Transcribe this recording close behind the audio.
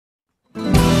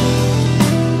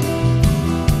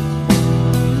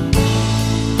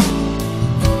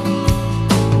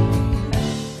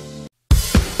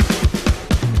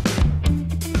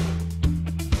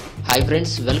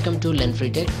Friends, welcome to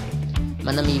LearnFreeTech.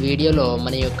 మనం ఈ వీడియోలో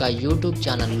మన యొక్క యూట్యూబ్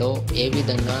ఛానల్లో ఏ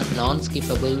విధంగా నాన్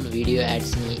స్కిప్పబుల్ వీడియో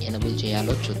యాడ్స్ని ఎనేబుల్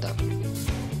చేయాలో చూద్దాం.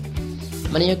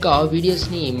 మన యొక్క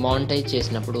వీడియోస్ని మానిటైజ్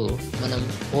చేసినప్పుడు మనం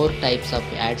 4 టైప్స్ ఆఫ్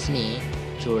యాడ్స్ని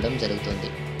చూడడం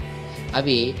జరుగుతుంది.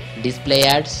 అవి display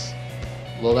ads,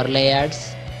 ఓవర్లే ads,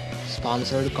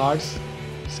 sponsored cards,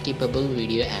 skippable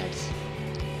video ads.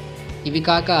 ఇవి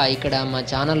కాక ఇక్కడ మా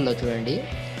ఛానల్లో చూడండి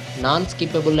నాన్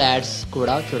స్కిప్పబుల్ యాడ్స్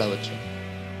కూడా చూడవచ్చు.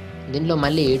 దీనిలో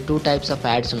మళ్ళీ 2 టైప్స్ ఆఫ్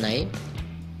యాడ్స్ ఉన్నాయి.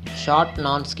 Short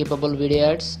non skippable video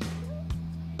ads,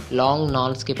 long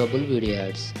non skippable video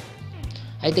ads.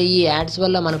 అయితే ఈ యాడ్స్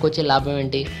వల్ల మనకు వచ్చే లాభం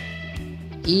ఏంటి?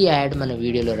 ఈ యాడ్ మన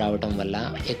వీడియోలో రావటం వల్ల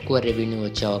ఎక్కువ రెవెన్యూ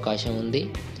వచ్చే అవకాశం ఉంది.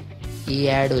 ఈ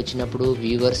యాడ్ వచ్చినప్పుడు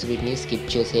వ్యూవర్స్ వీటిని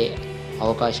స్కిప్ చేసే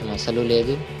అవకాశం అసలు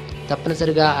లేదు.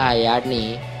 తప్పనిసరిగా ఆ యాడ్ని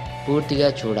పూర్తిగా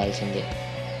చూడాల్సిందే.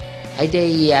 అయితే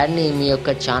ఈ యాడ్ని మీ యొక్క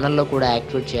ఛానల్లో కూడా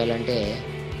యాక్టివేట్ చేయాలంటే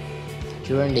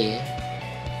చూడండి,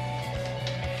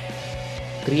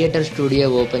 క్రియేటర్ స్టూడియో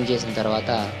ఓపెన్ చేసిన తర్వాత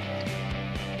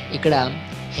ఇక్కడ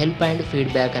హెల్ప్ అండ్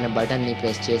ఫీడ్బ్యాక్ అనే బటన్ని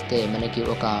ప్రెస్ చేస్తే మనకి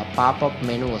ఒక పాపప్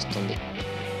మెనూ వస్తుంది.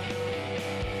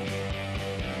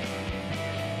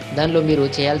 దానిలో మీరు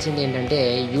చేయాల్సింది ఏంటంటే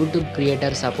యూట్యూబ్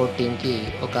క్రియేటర్ సపోర్ట్ టీమ్కి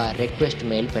ఒక రిక్వెస్ట్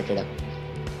మెయిల్ పెట్టడం.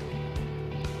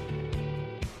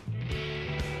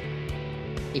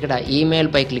 ఇక్కడ ఈమెయిల్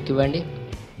పై క్లిక్ ఇవ్వండి.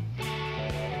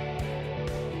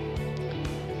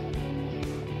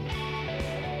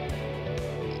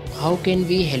 How can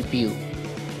we help you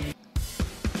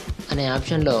అనే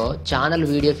ఆప్షన్లో ఛానల్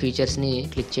వీడియో ఫీచర్స్ని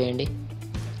క్లిక్ చేయండి.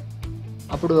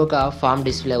 అప్పుడు ఒక ఫామ్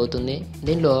డిస్ప్లే అవుతుంది.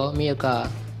 దీనిలో మీ యొక్క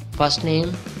first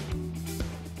name,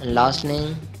 last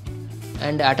name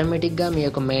and ఆటోమేటిక్గా మీ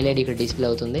యొక్క మెయిల్ ఐడి ఇక్కడ డిస్ప్లే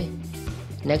అవుతుంది.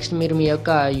 నెక్స్ట్ మీరు మీ యొక్క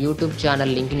యూట్యూబ్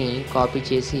ఛానల్ లింక్ని కాపీ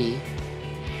చేసి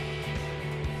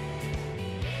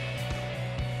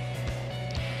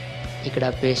ఇక్కడ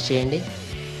పేస్ట్ చేయండి.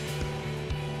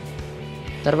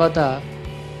 తర్వాత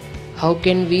how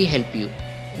can we help you,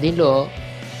 దీనిలో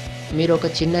మీరు ఒక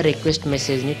చిన్న రిక్వెస్ట్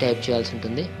మెసేజ్ని టైప్ చేయాల్సి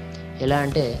ఉంటుంది. ఎలా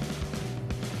అంటే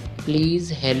please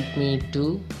help me to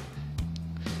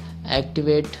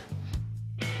activate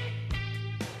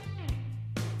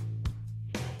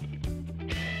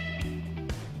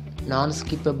non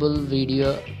skippable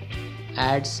video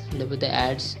ads లేకపోతే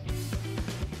ads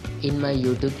in my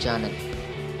YouTube channel.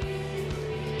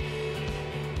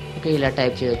 Okay, ఇలా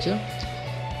టైప్ చేయొచ్చు.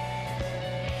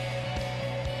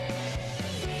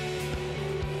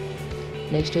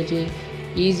 నెక్స్ట్ వచ్చి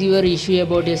is your issue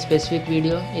about a specific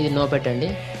video, ఇది నో పెట్టండి.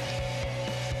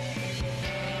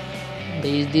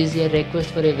 Is this A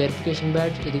request for a verification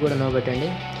badge, ఇది కూడా no పెట్టండి.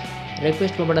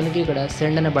 Request పంపడానికి ఇక్కడ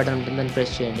సెండ్ అనే బటన్ ఉంటుంది, దాన్ని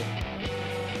ప్రెస్ చేయండి.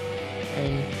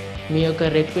 అండ్ మీ యొక్క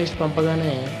request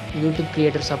పంపగానే YouTube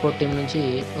creator support team నుంచి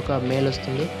ఒక మెయిల్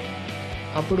వస్తుంది.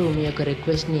 అప్పుడు మీ యొక్క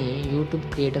రిక్వెస్ట్ని యూట్యూబ్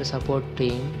క్రియేటర్ సపోర్ట్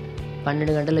టీం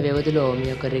 12 గంటల వ్యవధిలో మీ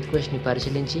యొక్క రిక్వెస్ట్ని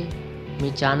పరిశీలించి మీ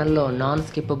ఛానల్లో నాన్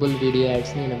స్కిప్పబుల్ వీడియో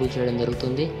యాడ్స్ని ఎనేబుల్ చేయడం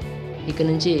జరుగుతుంది. ఇక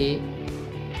నుంచి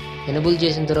ఎనేబుల్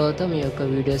చేసిన తర్వాత మీ యొక్క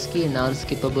వీడియోస్కి నాన్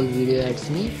స్కిప్పబుల్ వీడియో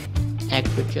యాడ్స్ని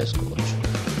యాక్టివేట్ చేసుకోవచ్చు.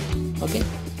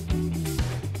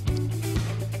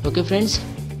 ఓకే ఫ్రెండ్స్,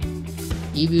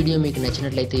 ఈ వీడియో మీకు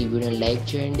నచ్చినట్లయితే ఈ వీడియోని లైక్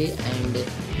చేయండి అండ్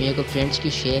మీ యొక్క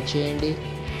ఫ్రెండ్స్కి షేర్ చేయండి.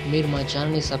 మీరు మా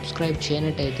ఛానల్ని సబ్స్క్రైబ్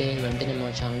చేయనట్టయితే వెంటనే మా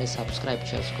ఛానల్ని సబ్స్క్రైబ్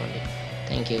చేసుకోండి.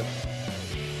 Thank you.